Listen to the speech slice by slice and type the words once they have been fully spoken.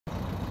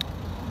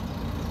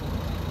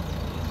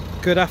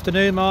Good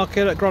afternoon, Mark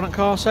here at Granite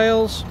Car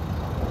Sales.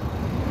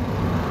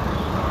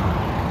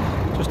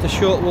 Just a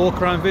short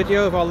walk around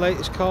video of our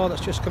latest car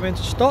that's just come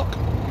into stock.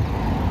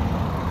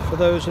 For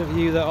those of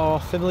you that are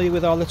familiar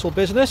with our little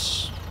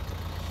business,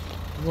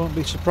 you won't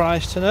be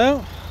surprised to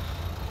know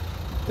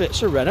that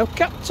it's a Renault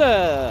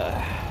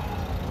Captur.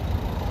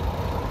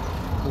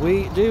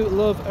 We do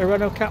love a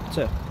Renault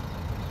Captur.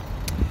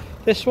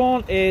 This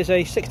one is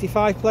a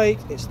 65 plate,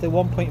 it's the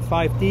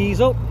 1.5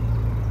 diesel.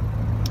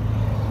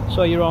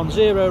 So you're on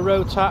 0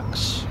 road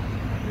tax,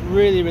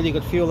 really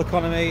good fuel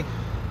economy,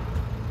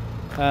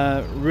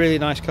 really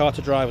nice car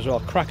to drive as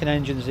well. Cracking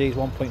engines, these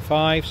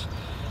 1.5s.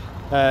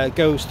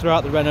 Goes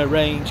throughout the Renault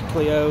range,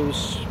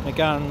 Clios,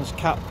 Meganes,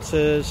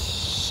 Capturs,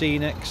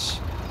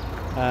 Scenics.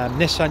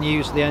 Nissan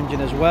use the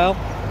engine as well.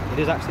 It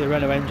is actually a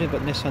Renault engine,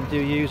 but Nissan do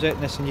use it.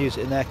 Nissan use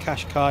it in their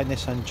Qashqai,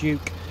 Nissan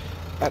Juke,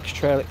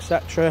 X-Trail,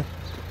 etc.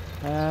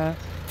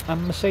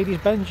 And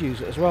Mercedes-Benz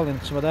use it as well in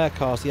some of their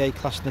cars, the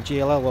A-Class and the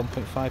GLL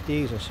 1.5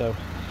 diesel. So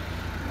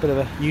a bit of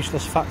a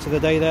useless fact of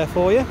the day there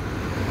for you.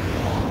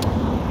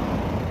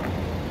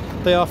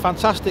 They are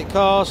fantastic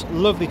cars,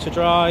 lovely to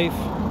drive,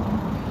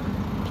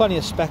 plenty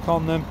of spec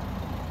on them,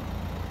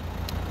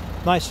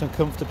 nice and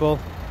comfortable.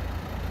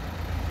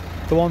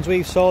 The ones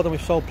we've sold, and we've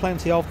sold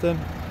plenty of them,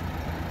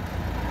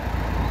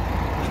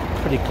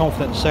 I'm pretty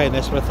confident in saying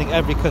this, but I think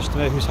every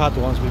customer who's had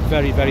the ones has been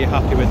very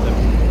happy with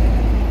them.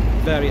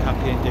 Very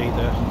happy indeed.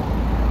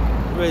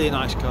 Really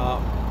nice car,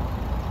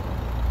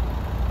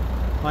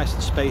 nice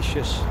and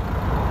spacious.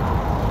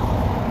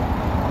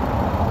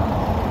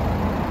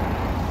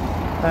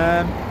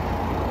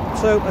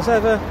 So as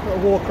ever, a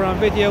walk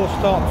around video. We'll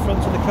start at the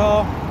front of the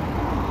car.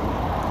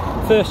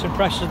 First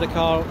impressions of the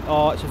car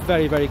are it's a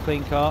very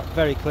clean car,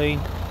 very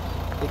clean.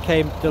 It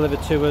came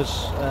delivered to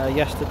us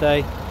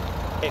yesterday.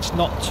 It's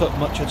not took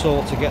much at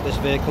all to get this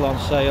vehicle on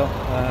sale.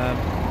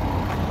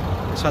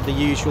 It's had the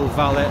usual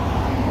valet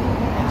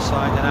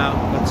inside and out,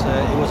 but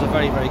it was a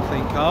very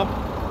clean car.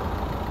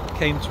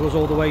 Came to us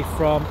all the way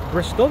from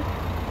Bristol.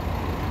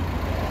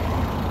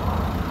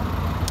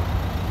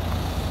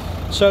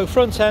 So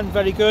front end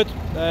very good,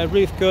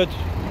 roof good,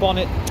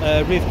 bonnet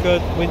roof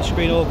good,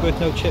 windscreen all good,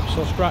 no chips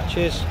or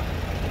scratches.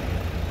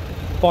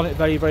 Bonnet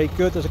very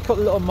good. There's a couple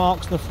of little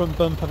marks on the front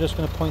bumper I'm just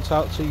going to point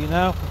out to you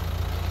now.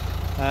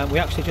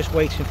 We're actually just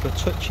waiting for a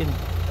touching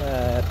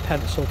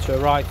pencil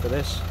to arrive for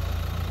this.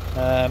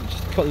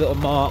 Just a couple of little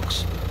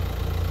marks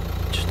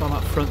just on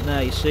that front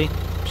there, you see,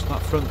 just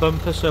that front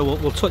bumper. So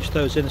we'll touch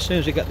those in as soon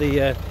as we get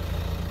the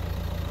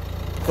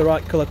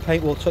right colour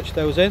paint. We'll touch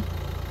those in.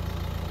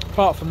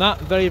 Apart from that,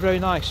 very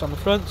nice on the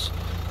front.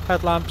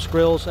 Headlamps,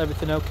 grills,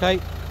 everything okay.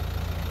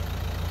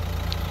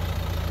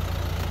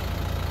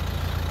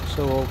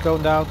 So we'll go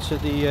down to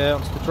the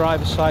onto the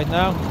driver's side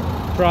now.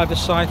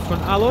 Driver's side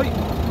front alloy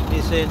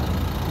is in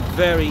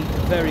very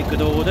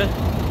good order.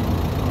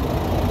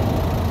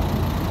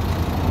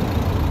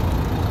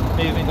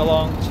 Moving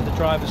along to the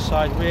driver's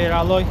side rear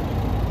alloy,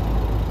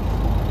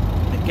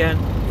 again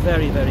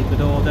very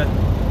good order.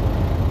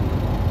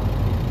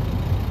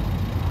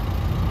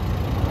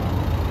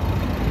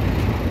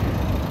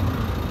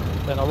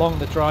 Then along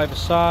the driver's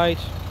side,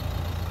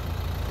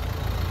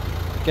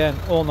 again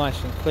all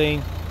nice and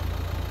clean,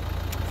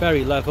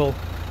 very level.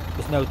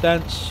 There's no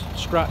dents,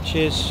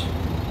 scratches,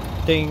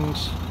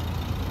 dings.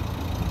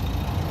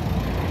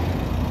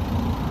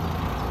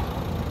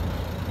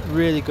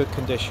 Really good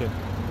condition.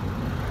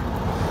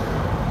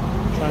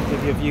 Try and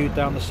give you a view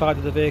down the side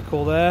of the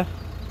vehicle there.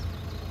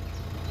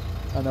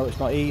 I know it's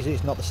not easy,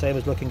 it's not the same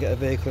as looking at a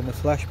vehicle in the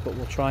flesh, but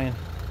we'll try and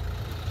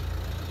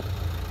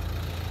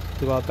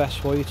do our best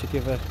for you to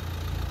give a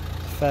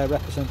fair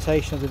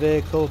representation of the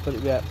vehicle. But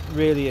yeah, it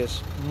really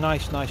is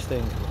nice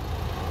thing.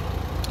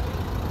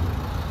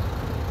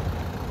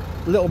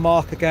 Little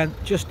mark again,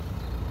 just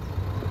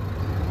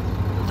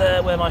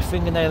there where my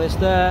fingernail is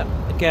there.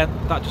 Again,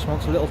 that just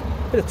wants a little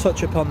bit of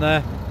touch up on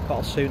there, but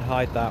I'll soon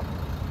hide that.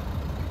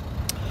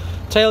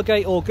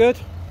 Tailgate all good.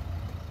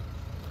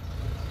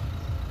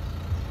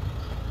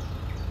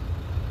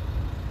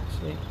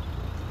 See.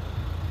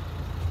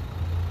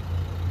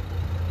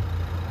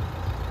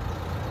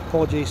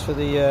 Apologies for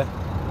the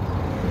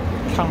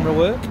camera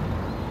work.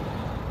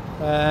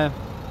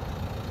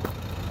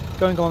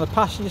 Going on the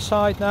passenger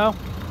side now.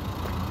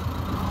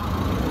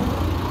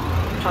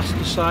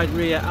 Passenger side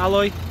rear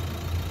alloy.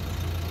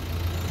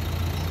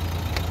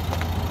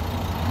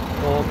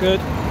 All good.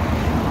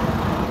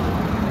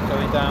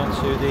 Going down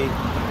to the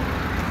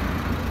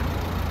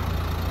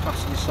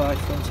passenger side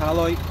front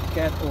alloy,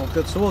 again all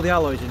good. So all the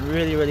alloys in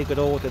really good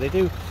order. They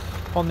do,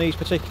 on these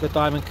particular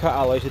diamond cut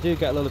alloys, they do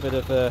get a little bit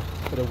of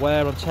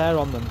wear and tear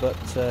on them, but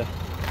these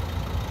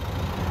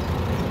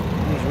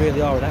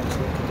really are in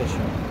excellent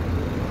condition.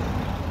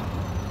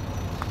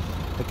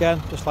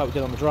 Again, just like we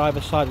did on the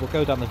driver's side, we'll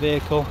go down the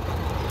vehicle,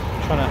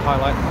 trying to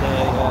highlight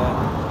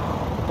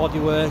the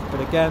bodywork,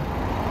 but again,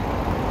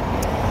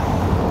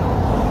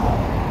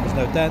 there's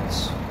no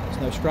dents,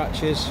 there's no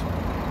scratches,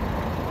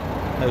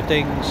 no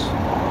dings.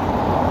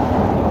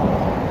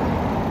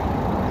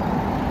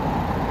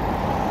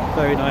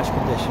 very nice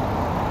condition.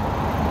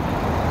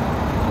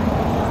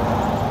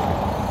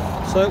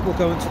 So we'll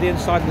go into the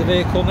inside of the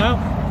vehicle now,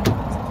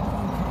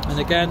 and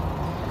again,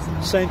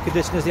 same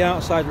condition as the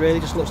outside really,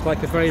 just looks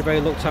like a very,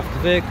 very looked after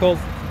vehicle.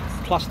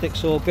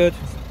 Plastic's all good.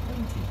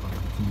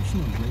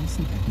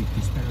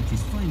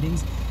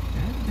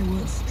 There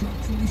were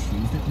structural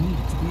issues that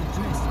needed to be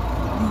addressed. The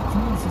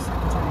Community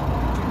Secretary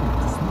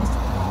General dismissed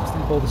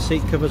all the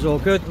seat covers all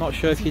good. Not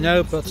sure if you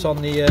know, but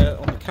on the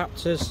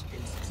Capturs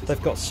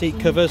they've got seat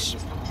covers.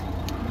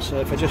 So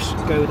if I just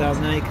go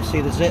down there, you can see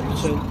the zip.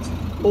 So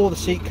all the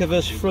seat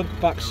covers, front,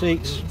 back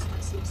seats.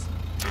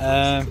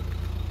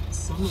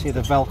 See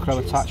the Velcro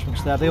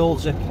attachments there. They all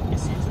zip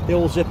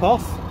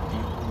off.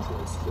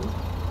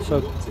 So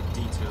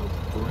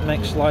it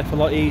makes life a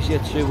lot easier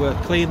to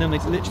clean them. They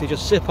literally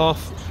just zip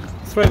off,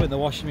 throw them in the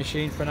washing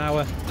machine for an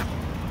hour,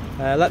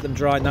 let them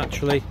dry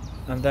naturally,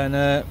 and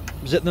then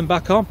zip them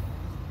back on.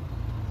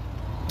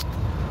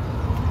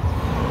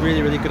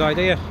 Really, really good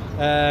idea.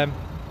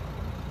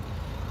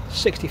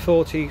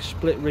 60/40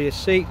 split rear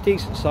seat,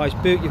 decent sized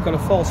boot. You've got a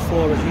false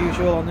floor as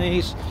usual on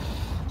these,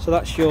 so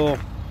that's your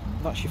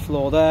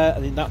floor there,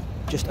 and then that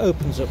just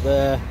opens up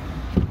there,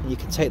 and you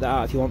can take that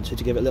out if you want to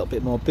give it a little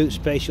bit more boot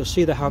space. You'll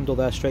see the handle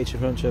there straight in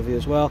front of you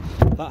as well.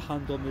 That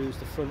handle moves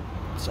the front,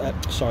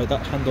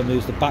 that handle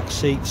moves the back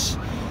seats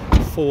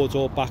forwards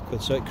or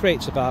backwards, so it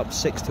creates about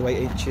 6 to 8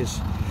 inches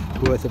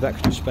worth of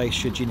extra space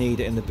should you need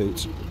it in the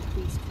boot.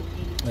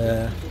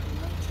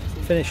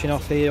 Finishing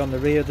off here on the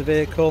rear of the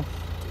vehicle.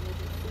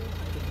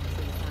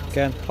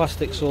 Again,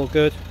 plastic's all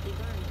good.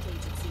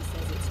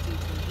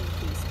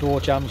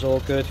 Door jambs all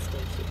good.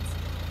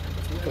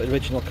 Got the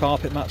original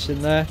carpet mats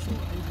in there.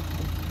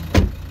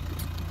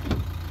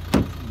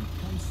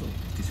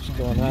 Just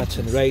go on there,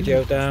 turn the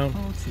radio down.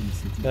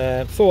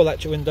 4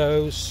 electric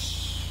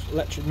windows,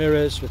 electric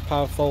mirrors with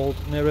power fold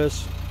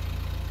mirrors.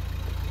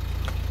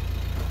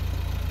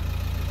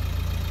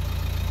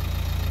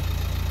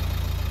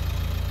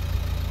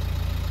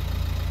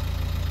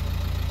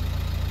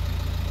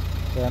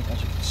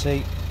 As you can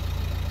see,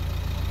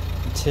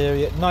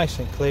 interior nice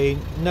and clean,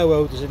 no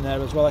odours in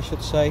there as well, I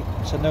should say,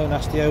 so no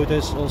nasty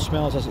odours, all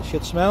smells as it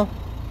should smell.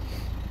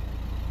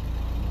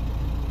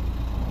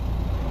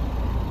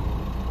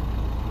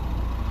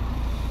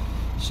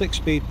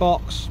 Six-speed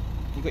box,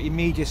 you've got your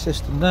media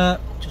system there,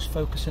 just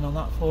focusing on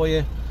that for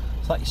you.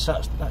 So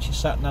that's your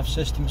sat nav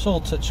system, it's all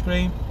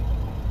touchscreen.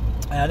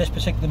 This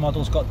particular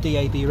model's got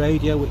DAB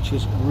radio, which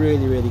is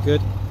really, really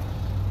good.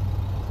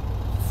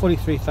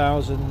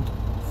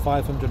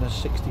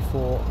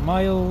 43,564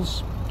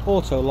 miles,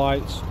 auto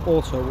lights,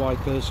 auto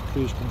wipers,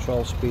 cruise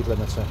control, speed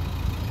limiter.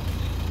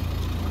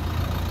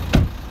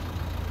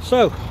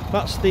 So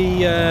that's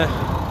the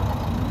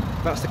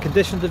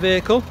condition of the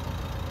vehicle.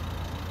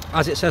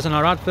 As it says on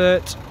our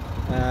advert,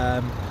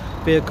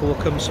 vehicle will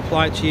come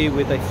supplied to you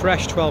with a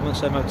fresh 12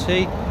 months MOT.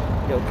 It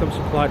will come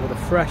supplied with a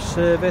fresh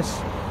service.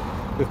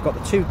 We've got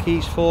the 2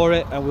 keys for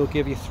it, and we'll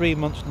give you 3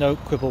 months no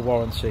quibble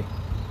warranty.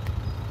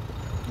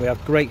 We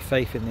have great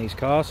faith in these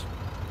cars.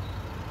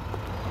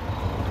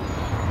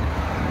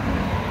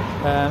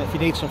 If you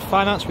need some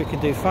finance, we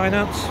can do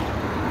finance.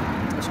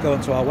 Let's go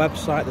onto our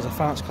website, there's a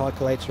finance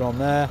calculator on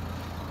there.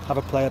 Have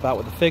a play about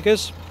with the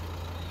figures.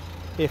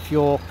 If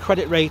your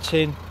credit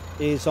rating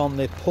is on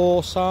the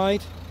poor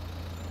side,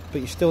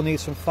 but you still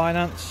need some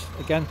finance,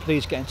 again,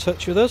 please get in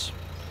touch with us.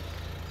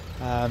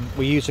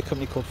 We use a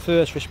company called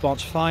First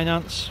Response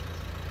Finance.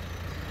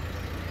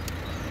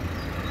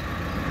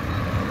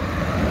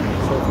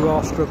 So if you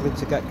are struggling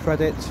to get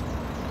credit,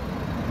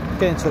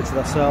 get in touch with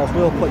ourselves.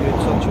 We'll put you in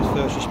touch with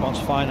First Response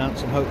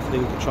Finance, and hopefully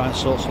we can try and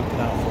sort something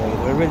out for you.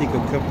 They're a really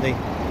good company,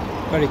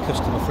 very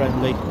customer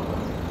friendly,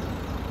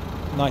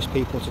 nice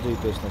people to do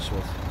business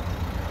with.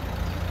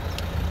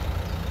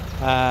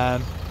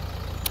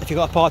 If you've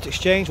got a part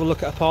exchange, we'll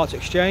look at a part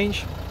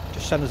exchange.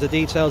 Just send us the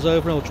details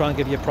over and we'll try and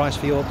give you a price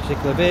for your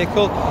particular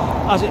vehicle.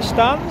 As it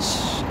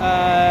stands,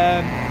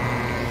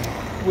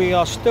 we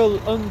are still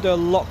under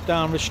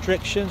lockdown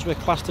restrictions. We're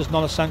classed as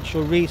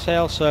non-essential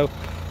retail, so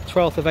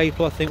 12th of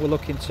April I think we're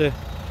looking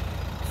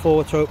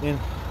forward to opening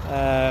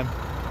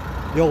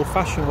the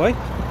old-fashioned way.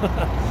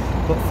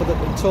 But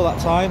until that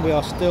time we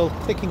are still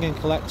clicking and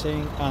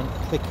collecting and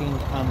clicking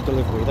and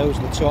delivery. Those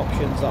are the 2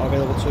 options that are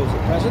available to us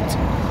at present.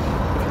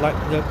 If you'd like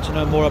to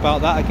know more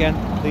about that, again,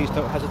 please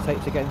don't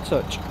hesitate to get in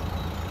touch.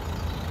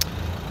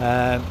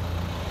 I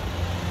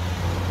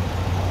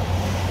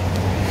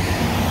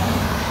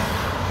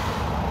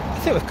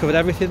think we've covered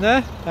everything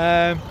there.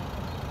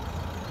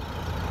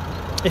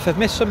 If I've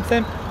missed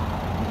something,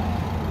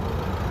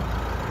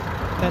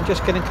 then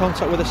just get in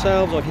contact with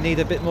ourselves, or if you need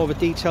a bit more of a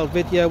detailed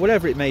video,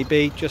 whatever it may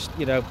be, just,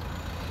 you know,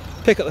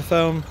 pick up the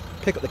phone,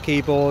 pick up the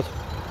keyboard,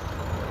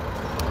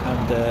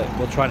 and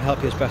we'll try and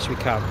help you as best we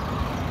can.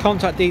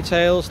 Contact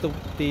details,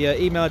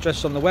 the email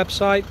address on the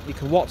website. You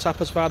can WhatsApp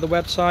us via the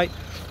website.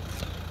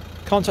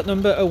 Contact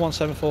number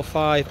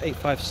 01745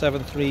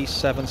 857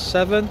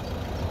 377.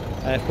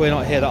 If we're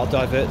not here, that'll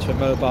divert to a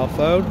mobile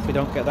phone. If we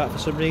don't get that for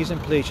some reason,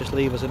 please just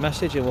leave us a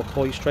message and we'll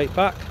call you straight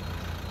back.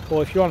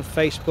 or if you're on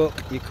Facebook,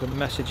 you can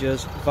message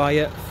us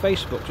via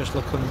Facebook. Just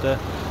look under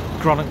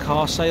Gronant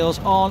Car Sales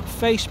on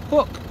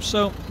Facebook.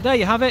 So there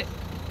you have it.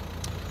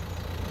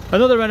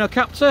 Another Renault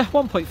Captur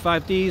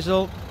 1.5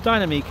 diesel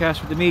Dynamic S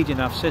with the median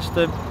nav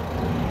system.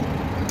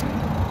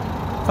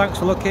 Thanks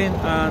for looking,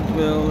 and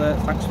we'll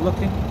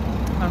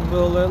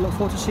look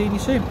forward to seeing you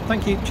soon.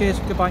 Thank you. Cheers.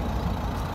 Goodbye.